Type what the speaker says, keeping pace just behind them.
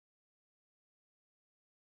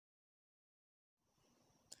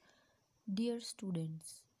Dear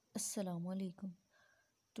students, Assalamu alaikum.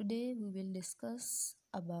 Today we will discuss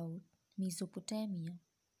about Mesopotamia.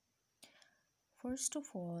 First of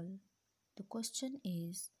all, the question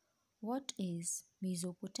is, what is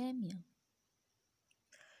Mesopotamia?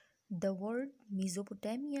 The word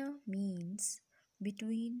Mesopotamia means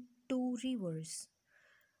between two rivers.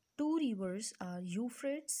 Two rivers are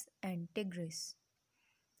Euphrates and Tigris.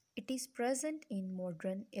 It is present in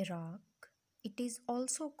modern Iraq. It is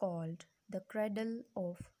also called the cradle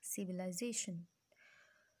of civilization,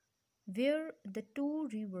 where the two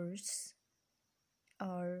rivers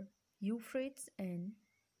are Euphrates and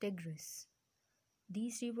Tigris.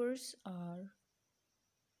 These rivers are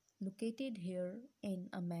located here in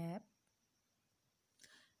a map.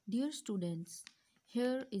 Dear students,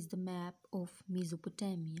 here is the map of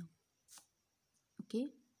Mesopotamia. Okay?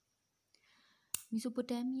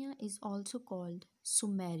 Mesopotamia is also called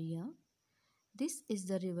Sumeria. This is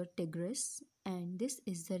the river Tigris and this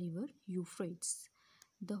is the river Euphrates.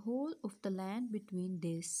 The whole of the land between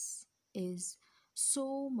this is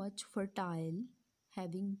so much fertile,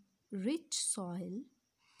 having rich soil,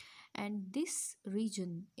 and this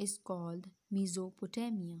region is called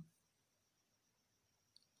Mesopotamia.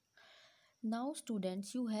 Now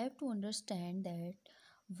students, you have to understand that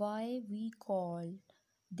why we call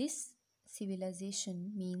this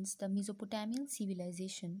civilization, means the Mesopotamian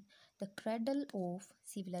civilization, the cradle of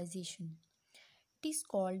civilization. It is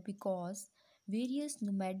called because various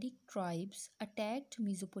nomadic tribes attacked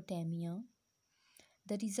Mesopotamia.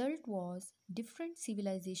 The result was different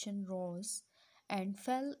civilization rose and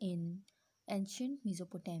fell in ancient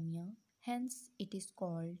Mesopotamia. Hence it is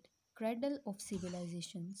called cradle of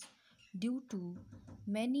civilizations due to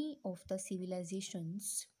many of the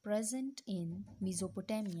civilizations present in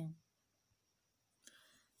Mesopotamia.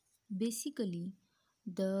 Basically,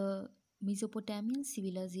 the Mesopotamian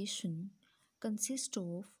civilization consists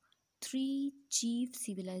of three chief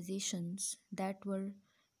civilizations that were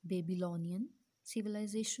Babylonian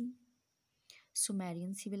civilization,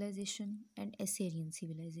 Sumerian civilization, and Assyrian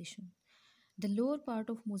civilization. The lower part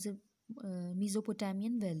of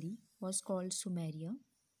Mesopotamian valley was called Sumeria,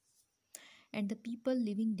 and the people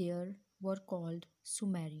living there were called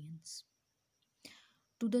Sumerians.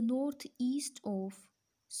 To the northeast of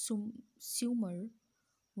Sumer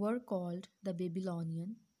were called the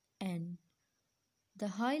Babylonian, and the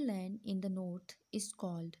highland in the north is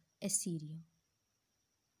called Assyria.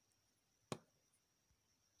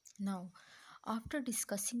 Now, after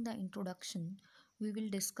discussing the introduction, we will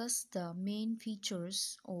discuss the main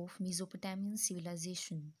features of Mesopotamian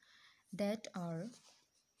civilization, that are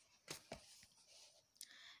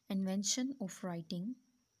invention of writing,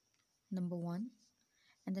 number 1,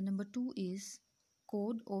 and the number 2 is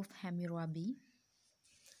Code of Hammurabi.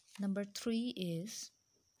 Number 3 is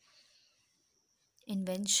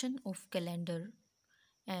invention of calendar,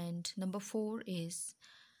 and number 4 is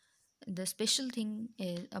the special thing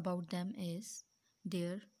about them is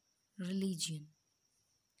their religion.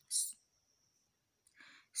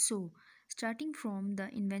 So, starting from the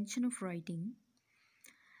invention of writing,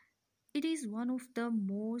 it is one of the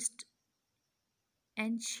most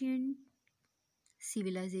ancient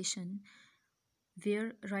civilization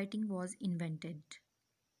where writing was invented.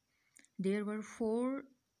 There were 4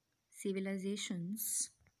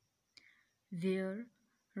 civilizations where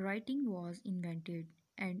writing was invented,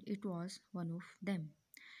 and it was one of them.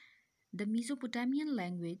 The Mesopotamian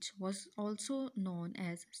language was also known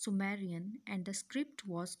as Sumerian, and the script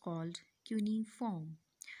was called cuneiform.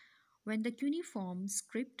 When the cuneiform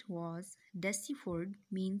script was deciphered,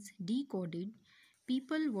 means decoded,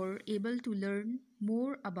 people were able to learn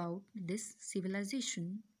more about this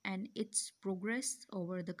civilization and its progress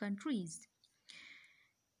over the countries.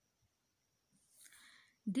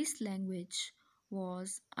 This language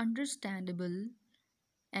was understandable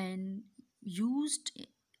and used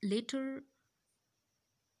later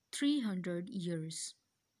 300 years.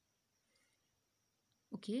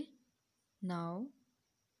 Okay, now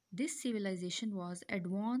this civilization was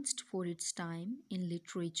advanced for its time in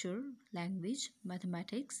literature, language,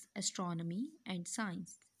 mathematics, astronomy, and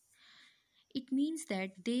science. It means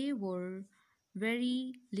that they were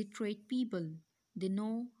very literate people. They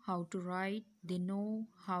know how to write, they know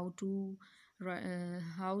how to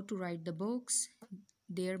write the books.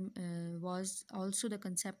 There was also the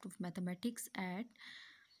concept of mathematics at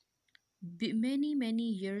many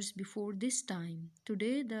years before this time.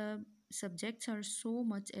 Today the subjects are so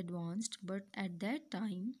much advanced, but at that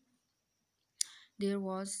time there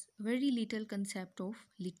was very little concept of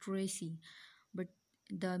literacy. But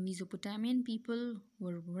the Mesopotamian people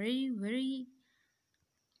were very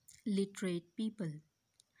literate people.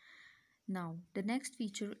 Now, the next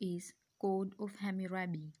feature is Code of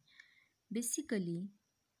Hammurabi. Basically,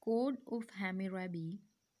 Code of Hammurabi,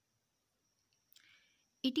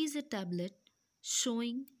 it is a tablet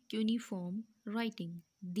showing cuneiform writing.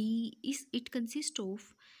 It consists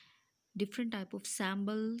of different type of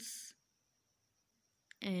symbols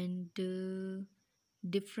and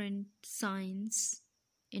different signs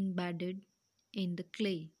embedded in the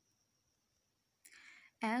clay.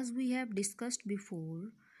 As we have discussed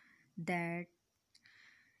before, that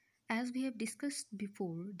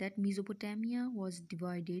that Mesopotamia was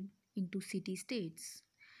divided into city states.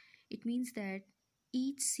 It means that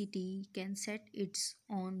each city can set its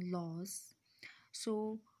own laws.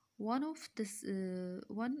 So one of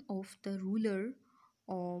the ruler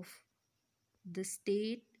of the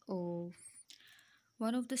state of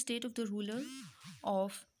state of the ruler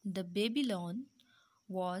of the Babylon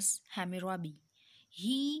was Hammurabi.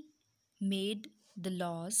 He made the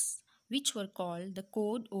laws which were called the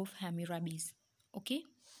Code of Hammurabis. Okay,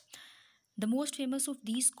 the most famous of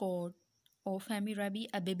these code of Hammurabi,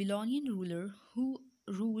 a Babylonian ruler who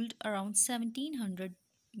ruled around 1700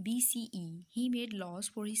 BCE. He made laws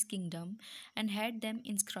for his kingdom and had them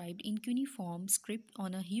inscribed in cuneiform script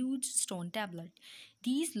on a huge stone tablet.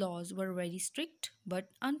 These laws were very strict, but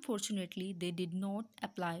unfortunately, they did not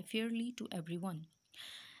apply fairly to everyone.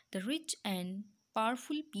 The rich and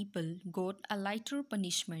powerful people got a lighter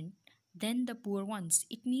punishment than the poor ones.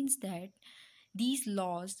 It means that these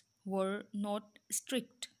laws were not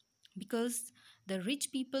strict because the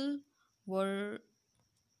rich people were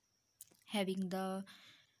having the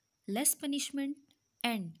less punishment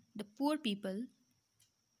and the poor people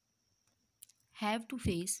have to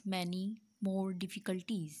face many more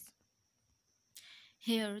difficulties.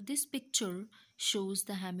 Here this picture shows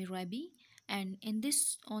the Hammurabi, and in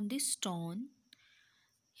this on this stone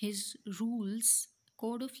his rules,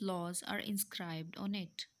 code of laws are inscribed on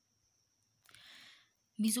it.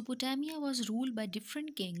 Mesopotamia was ruled by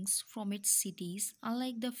different kings from its cities,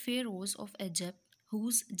 unlike the pharaohs of Egypt,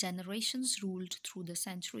 whose generations ruled through the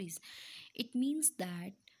centuries. It means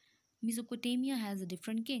that Mesopotamia has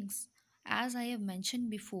different kings. As I have mentioned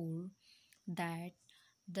before, that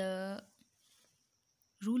the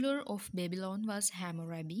ruler of Babylon was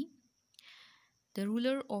Hammurabi, the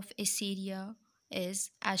ruler of Assyria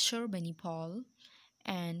is Ashurbanipal,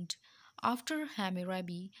 and after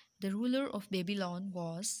Hammurabi, the ruler of Babylon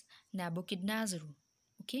was Nebuchadnezzar.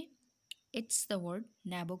 Okay, it's the word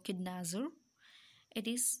Nebuchadnezzar. It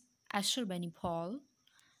is Ashurbanipal,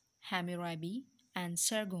 Hammurabi, and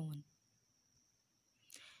Sargon.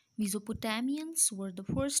 Mesopotamians were the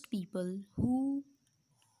first people who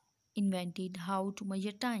invented how to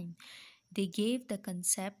measure time. They gave the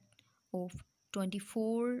concept of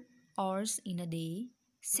 24 hours in a day,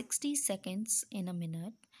 60 seconds in a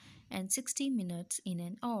minute, and 60 minutes in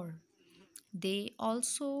an hour. They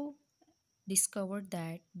also discovered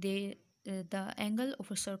that the angle of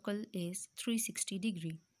a circle is 360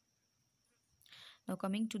 degree. Now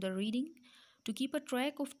coming to the reading, to keep a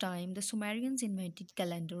track of time, the Sumerians invented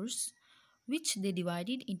calendars which they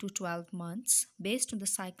divided into 12 months based on the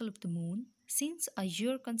cycle of the moon. Since a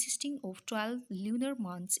year consisting of 12 lunar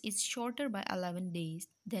months is shorter by 11 days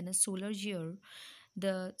than a solar year,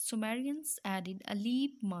 the Sumerians added a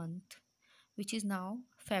leap month, which is now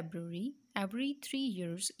February, every 3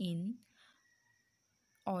 years in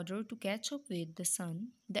order to catch up with the sun.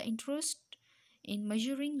 The interest in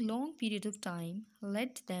measuring long periods of time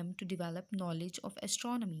led them to develop knowledge of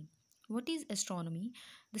astronomy. What is astronomy?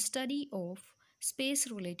 The study of space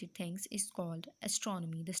related things is called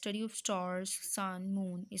astronomy. The study of stars, sun,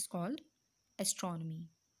 moon is called astronomy.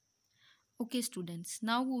 Okay students,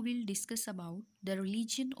 now we will discuss about the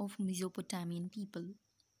religion of Mesopotamian people.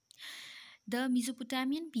 The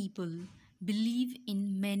Mesopotamian people believe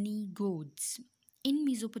in many gods. In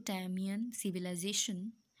Mesopotamian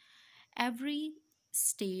civilization, every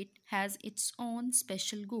state has its own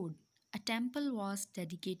special god. A temple was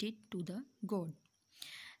dedicated to the god.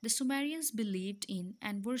 The Sumerians believed in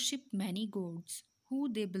and worshipped many gods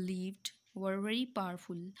who they believed were very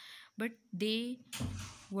powerful, but they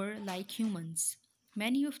were like humans.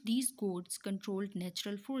 Many of these gods controlled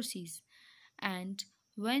natural forces, and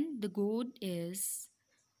when the god is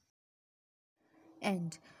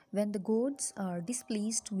and when the gods are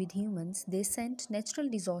displeased with humans, they send natural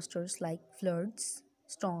disasters like floods,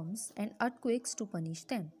 storms, and earthquakes to punish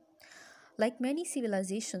them. Like many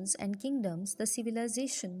civilizations and kingdoms, this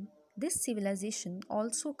civilization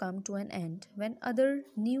also come to an end when other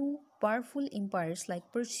new powerful empires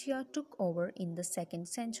like Persia took over in the 2nd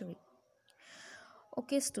century.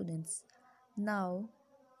 Okay students, now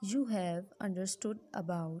you have understood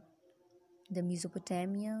about the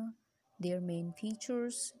Mesopotamia, their main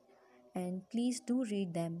features, and please do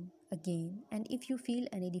read them again. And if you feel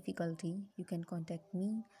any difficulty, you can contact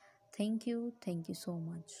me. Thank you so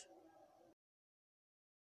much.